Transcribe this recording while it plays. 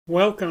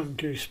Welcome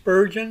to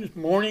Spurgeon's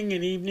Morning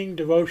and Evening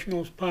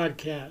Devotionals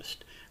Podcast.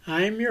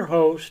 I am your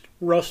host,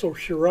 Russell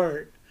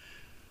Sherrard.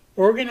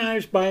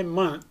 Organized by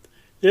month,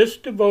 this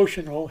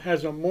devotional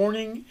has a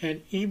morning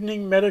and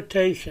evening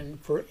meditation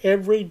for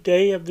every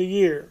day of the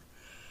year.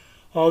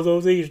 Although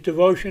these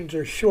devotions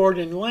are short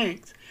in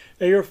length,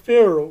 they are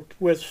filled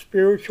with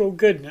spiritual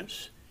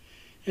goodness.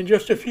 In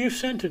just a few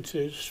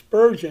sentences,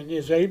 Spurgeon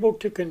is able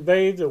to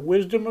convey the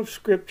wisdom of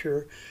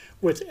Scripture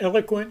with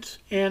eloquence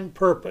and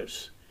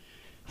purpose.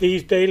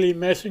 These daily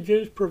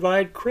messages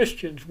provide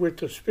Christians with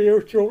the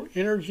spiritual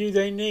energy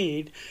they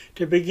need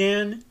to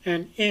begin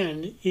and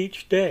end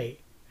each day.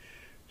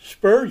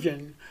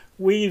 Spurgeon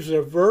weaves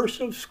a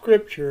verse of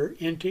Scripture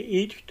into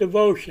each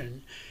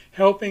devotion,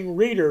 helping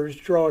readers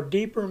draw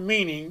deeper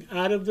meaning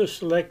out of the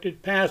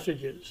selected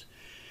passages.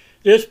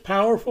 This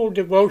powerful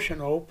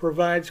devotional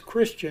provides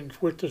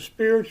Christians with the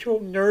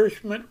spiritual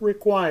nourishment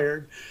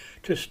required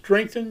to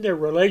strengthen their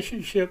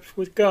relationships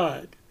with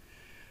God.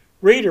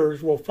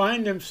 Readers will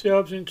find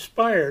themselves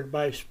inspired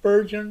by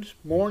Spurgeon's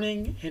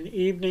morning and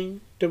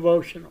evening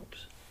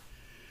devotionals.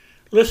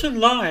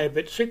 Listen live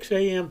at 6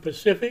 a.m.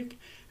 Pacific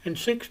and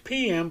 6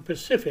 p.m.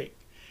 Pacific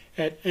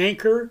at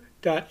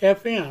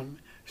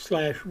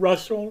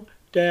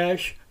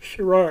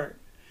anchor.fm/Russell-Sherrard.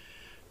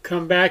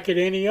 Come back at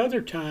any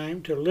other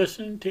time to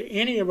listen to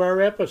any of our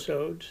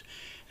episodes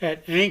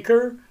at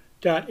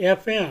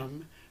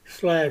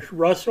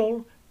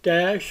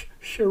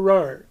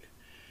anchor.fm/Russell-Sherrard.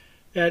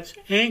 That's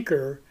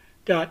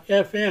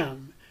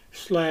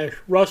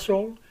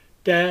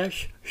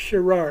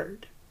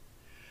anchor.fm/Russell-Sherrard.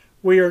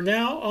 We are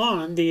now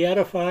on the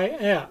Edify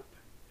app.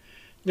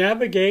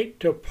 Navigate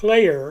to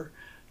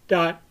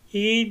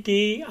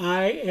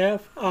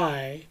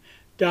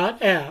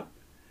player.edifi.app,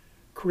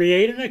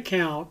 create an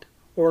account,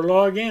 or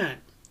log in.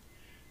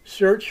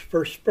 Search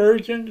for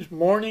Spurgeon's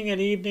Morning and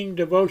Evening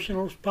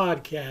Devotionals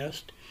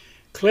Podcast,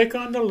 click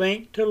on the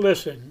link to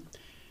listen,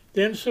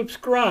 then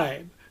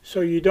subscribe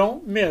so you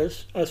don't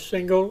miss a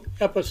single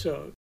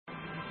episode.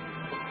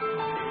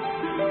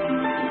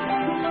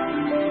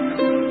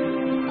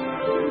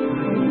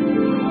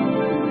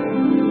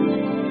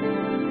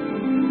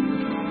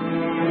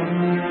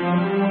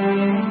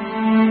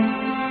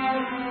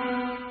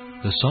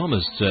 The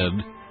psalmist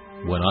said,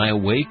 "When I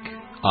awake,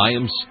 I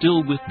am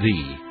still with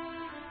Thee."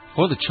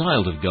 For the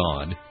child of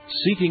God,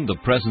 seeking the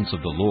presence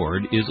of the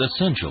Lord is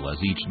essential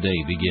as each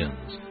day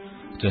begins.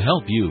 To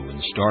help you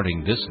in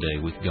starting this day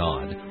with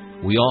God,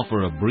 we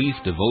offer a brief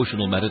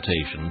devotional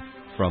meditation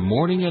from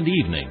Morning and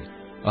Evening,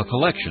 a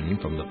collection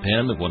from the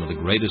pen of one of the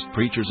greatest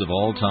preachers of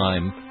all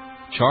time,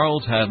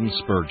 Charles Haddon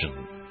Spurgeon.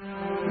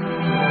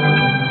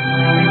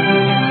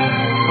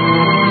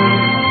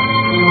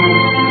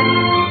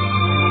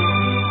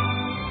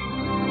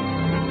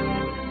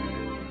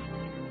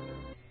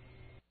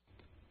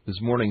 This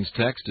morning's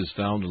text is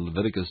found in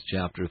Leviticus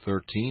chapter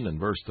 13 and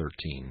verse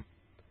 13.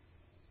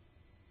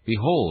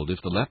 "Behold,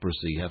 if the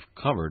leprosy have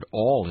covered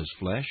all his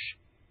flesh,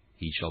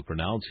 he shall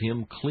pronounce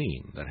him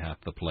clean that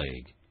hath the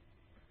plague."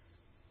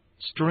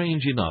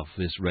 Strange enough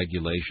this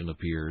regulation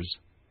appears,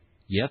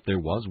 yet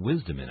there was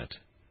wisdom in it,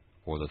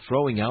 for the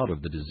throwing out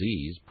of the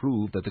disease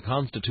proved that the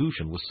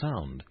constitution was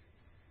sound.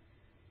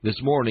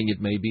 This morning it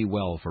may be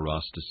well for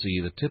us to see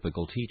the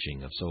typical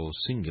teaching of so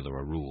singular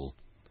a rule.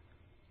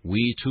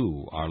 We,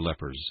 too, are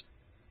lepers,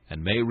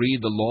 and may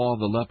read the law of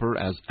the leper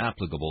as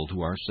applicable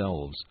to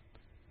ourselves.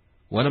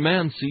 When a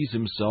man sees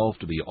himself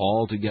to be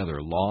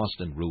altogether lost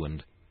and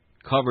ruined,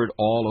 covered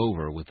all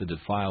over with the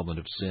defilement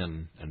of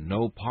sin, and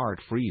no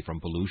part free from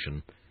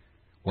pollution,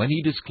 when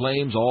he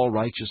disclaims all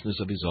righteousness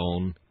of his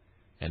own,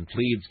 and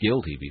pleads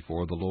guilty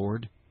before the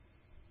Lord,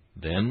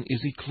 then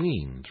is he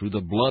clean through the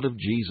blood of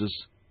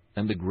Jesus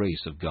and the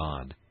grace of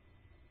God.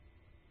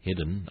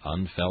 Hidden,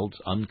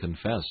 unfelt,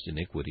 unconfessed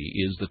iniquity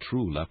is the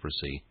true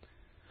leprosy.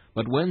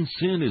 But when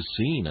sin is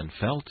seen and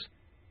felt,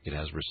 it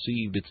has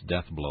received its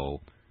death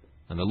blow,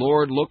 and the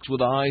Lord looks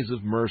with eyes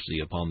of mercy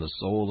upon the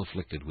soul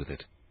afflicted with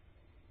it.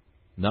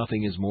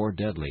 Nothing is more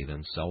deadly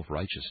than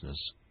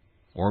self-righteousness,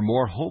 or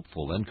more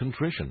hopeful than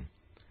contrition.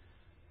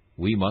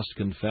 We must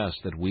confess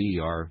that we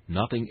are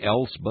nothing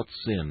else but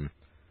sin,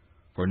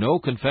 for no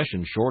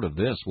confession short of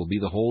this will be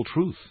the whole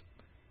truth.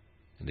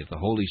 And if the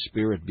Holy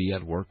Spirit be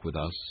at work with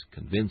us,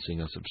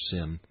 convincing us of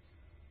sin,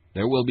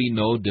 there will be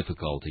no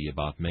difficulty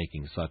about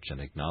making such an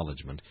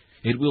acknowledgment.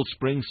 It will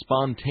spring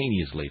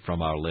spontaneously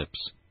from our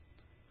lips.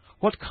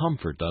 What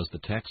comfort does the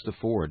text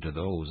afford to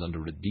those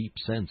under a deep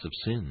sense of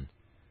sin?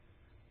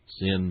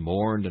 Sin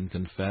mourned and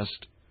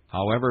confessed,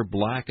 however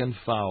black and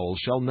foul,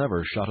 shall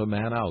never shut a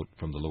man out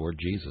from the Lord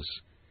Jesus.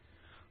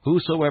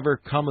 Whosoever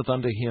cometh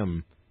unto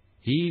him,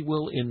 he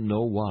will in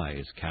no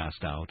wise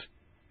cast out.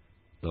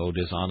 Though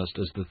dishonest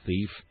as the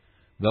thief,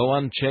 though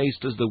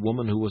unchaste as the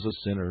woman who was a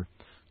sinner,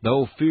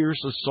 though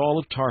fierce as Saul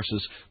of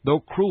Tarsus, though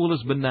cruel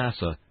as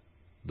Manasseh,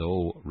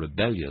 though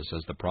rebellious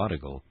as the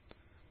prodigal,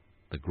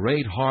 the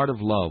great heart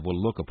of love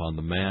will look upon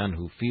the man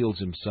who feels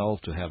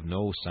himself to have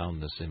no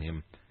soundness in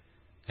him,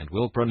 and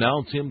will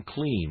pronounce him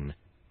clean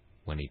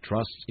when he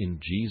trusts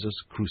in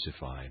Jesus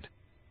crucified.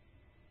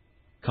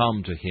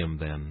 Come to him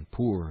then,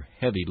 poor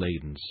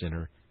heavy-laden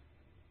sinner.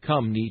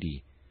 Come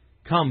needy,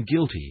 come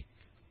guilty,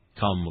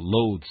 come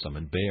loathsome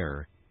and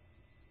bare.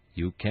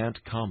 You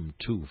can't come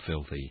too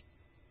filthy.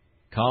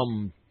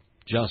 Come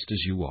just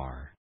as you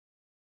are.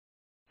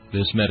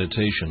 This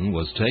meditation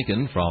was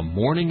taken from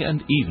Morning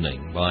and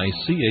Evening by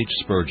C.H.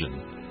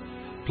 Spurgeon.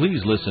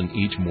 Please listen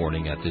each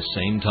morning at this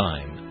same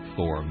time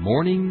for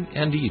Morning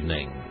and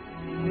Evening.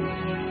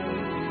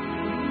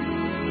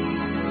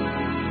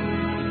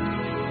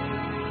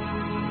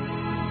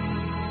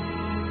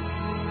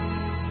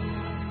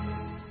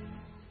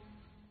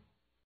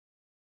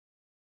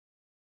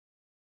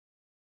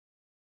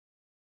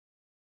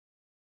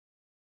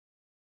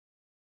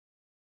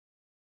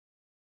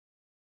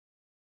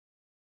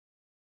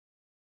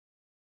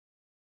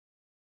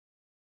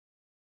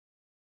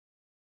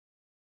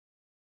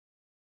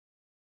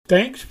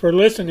 Thanks for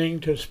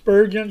listening to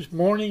Spurgeon's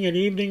Morning and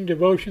Evening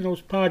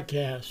Devotionals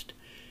podcast.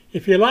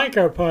 If you like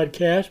our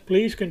podcast,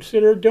 please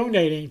consider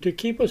donating to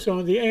keep us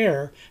on the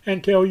air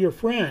and tell your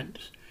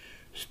friends.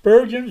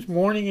 Spurgeon's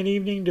Morning and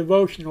Evening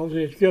Devotionals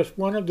is just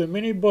one of the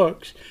many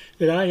books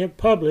that I have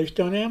published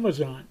on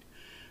Amazon.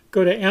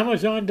 Go to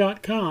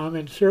Amazon.com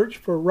and search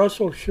for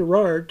Russell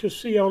Sherrard to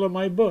see all of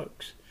my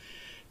books.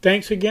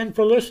 Thanks again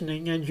for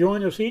listening, and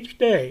join us each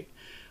day,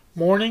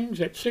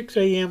 mornings at 6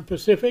 a.m.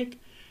 Pacific,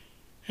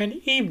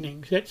 and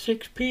evenings at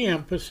 6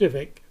 p.m.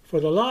 Pacific for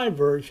the live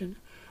version,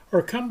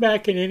 or come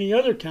back at any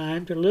other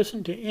time to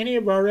listen to any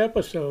of our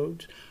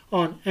episodes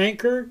on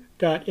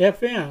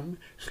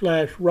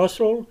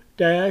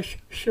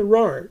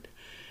anchor.fm/Russell-Sherrard.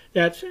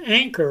 That's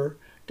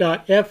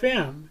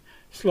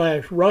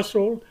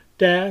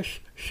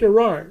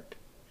anchor.fm/Russell-Sherrard.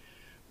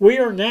 We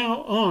are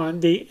now on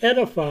the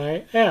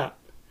Edify app.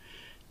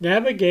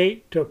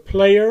 Navigate to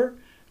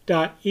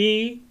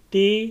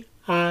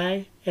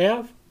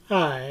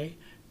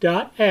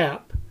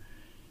player.edifi.app.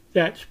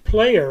 That's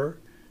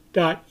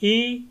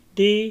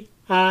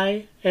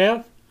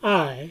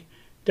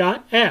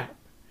player.edifi.app.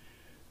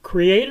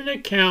 Create an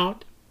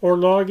account or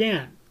log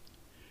in.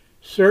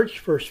 Search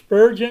for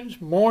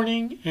Spurgeon's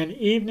Morning and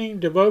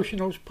Evening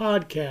Devotionals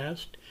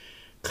podcast.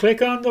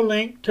 Click on the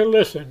link to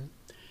listen.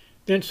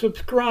 Then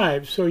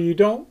subscribe so you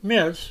don't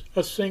miss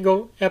a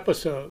single episode.